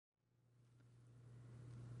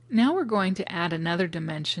Now we're going to add another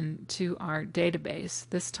dimension to our database.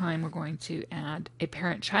 This time we're going to add a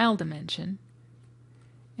parent-child dimension.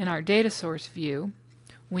 In our data source view,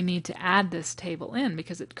 we need to add this table in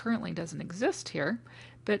because it currently doesn't exist here.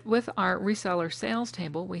 But with our reseller sales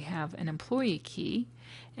table, we have an employee key,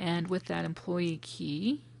 and with that employee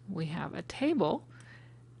key, we have a table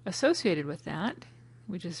associated with that.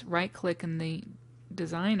 We just right-click in the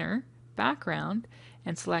designer background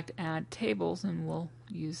and select Add Tables, and we'll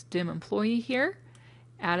use dim employee here,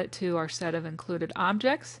 add it to our set of included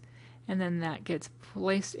objects, and then that gets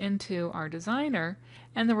placed into our designer,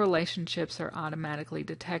 and the relationships are automatically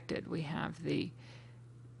detected. We have the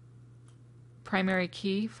primary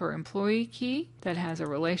key for employee key that has a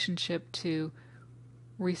relationship to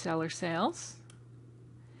reseller sales,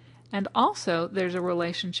 and also there's a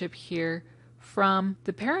relationship here from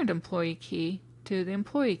the parent employee key to the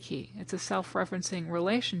employee key. It's a self-referencing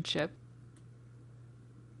relationship.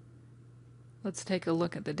 Let's take a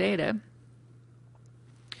look at the data.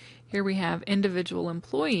 Here we have individual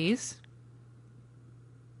employees,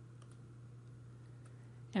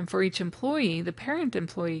 and for each employee, the parent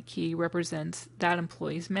employee key represents that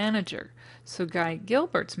employee's manager. So Guy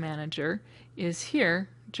Gilbert's manager is here,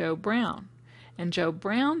 Joe Brown, and Joe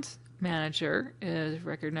Brown's manager is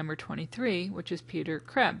record number 23, which is Peter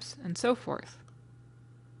Krebs, and so forth.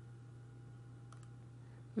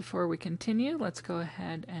 Before we continue, let's go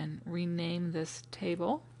ahead and rename this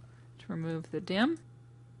table to remove the dim.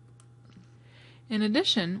 In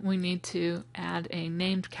addition, we need to add a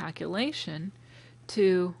named calculation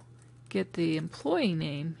to get the employee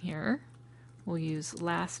name here. We'll use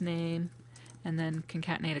last name and then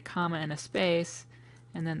concatenate a comma and a space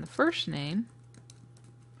and then the first name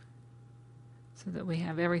so that we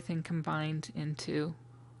have everything combined into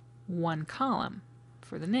one column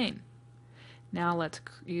for the name. Now let's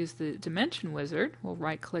use the Dimension Wizard. We'll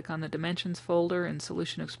right-click on the Dimensions folder in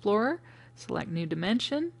Solution Explorer, select New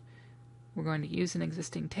Dimension. We're going to use an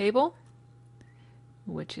existing table,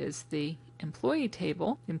 which is the employee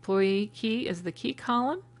table. The employee key is the key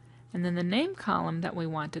column, and then the name column that we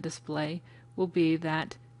want to display will be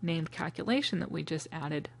that named calculation that we just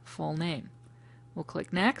added, full name. We'll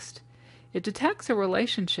click Next. It detects a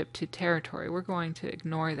relationship to territory. We're going to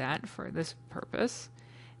ignore that for this purpose.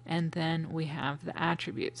 And then we have the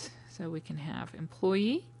attributes. So we can have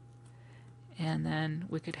employee, and then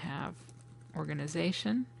we could have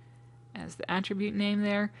organization as the attribute name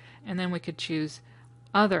there, and then we could choose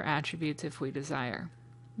other attributes if we desire.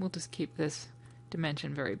 We'll just keep this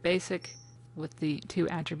dimension very basic with the two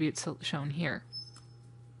attributes shown here.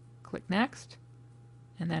 Click Next,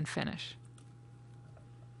 and then Finish.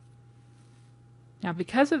 Now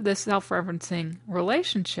because of this self-referencing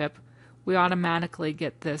relationship, we automatically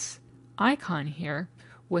get this icon here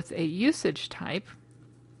with a usage type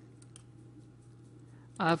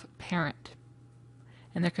of parent.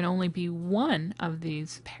 And there can only be one of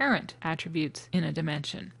these parent attributes in a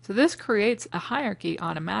dimension. So this creates a hierarchy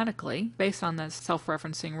automatically based on the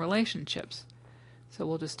self-referencing relationships. So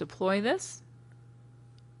we'll just deploy this,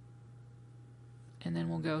 and then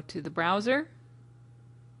we'll go to the browser,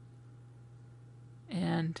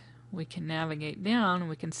 and we can navigate down and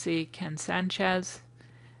we can see Ken Sanchez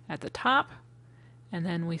at the top, and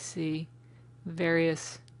then we see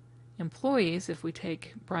various employees. If we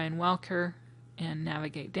take Brian Welker and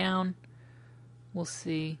navigate down, we'll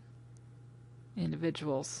see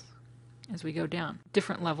individuals as we go down,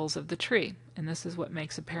 different levels of the tree. And this is what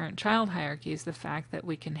makes a parent-child hierarchy, is the fact that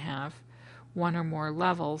we can have one or more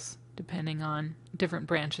levels depending on different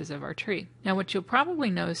branches of our tree. Now what you'll probably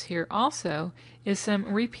notice here also is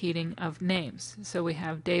some repeating of names. So we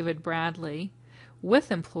have David Bradley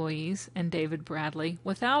with employees and David Bradley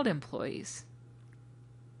without employees.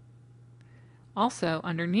 Also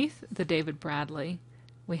underneath the David Bradley,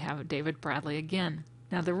 we have David Bradley again.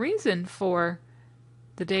 Now the reason for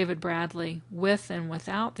the David Bradley with and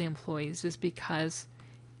without the employees is because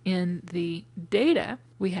in the data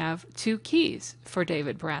we have two keys for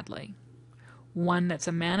David Bradley. One that's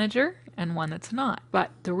a manager and one that's not.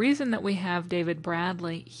 But the reason that we have David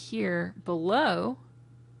Bradley here below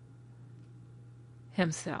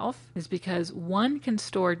himself is because one can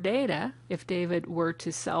store data if David were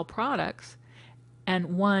to sell products,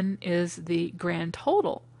 and one is the grand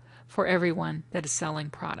total for everyone that is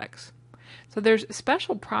selling products. So there's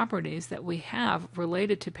special properties that we have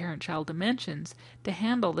related to parent-child dimensions to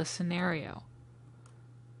handle this scenario.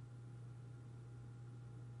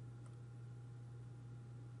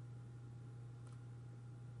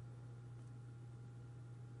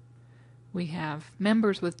 We have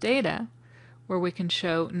members with data where we can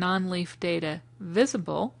show non-leaf data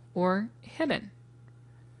visible or hidden.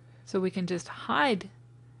 So we can just hide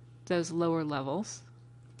those lower levels.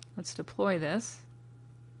 Let's deploy this.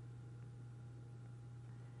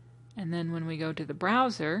 And then when we go to the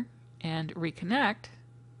browser and reconnect,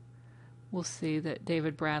 we'll see that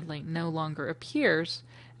David Bradley no longer appears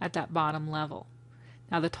at that bottom level.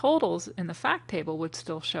 Now the totals in the fact table would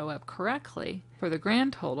still show up correctly. For the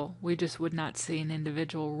grand total, we just would not see an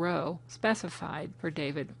individual row specified for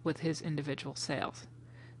David with his individual sales.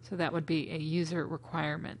 So that would be a user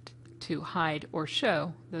requirement to hide or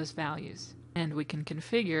show those values. And we can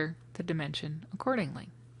configure the dimension accordingly.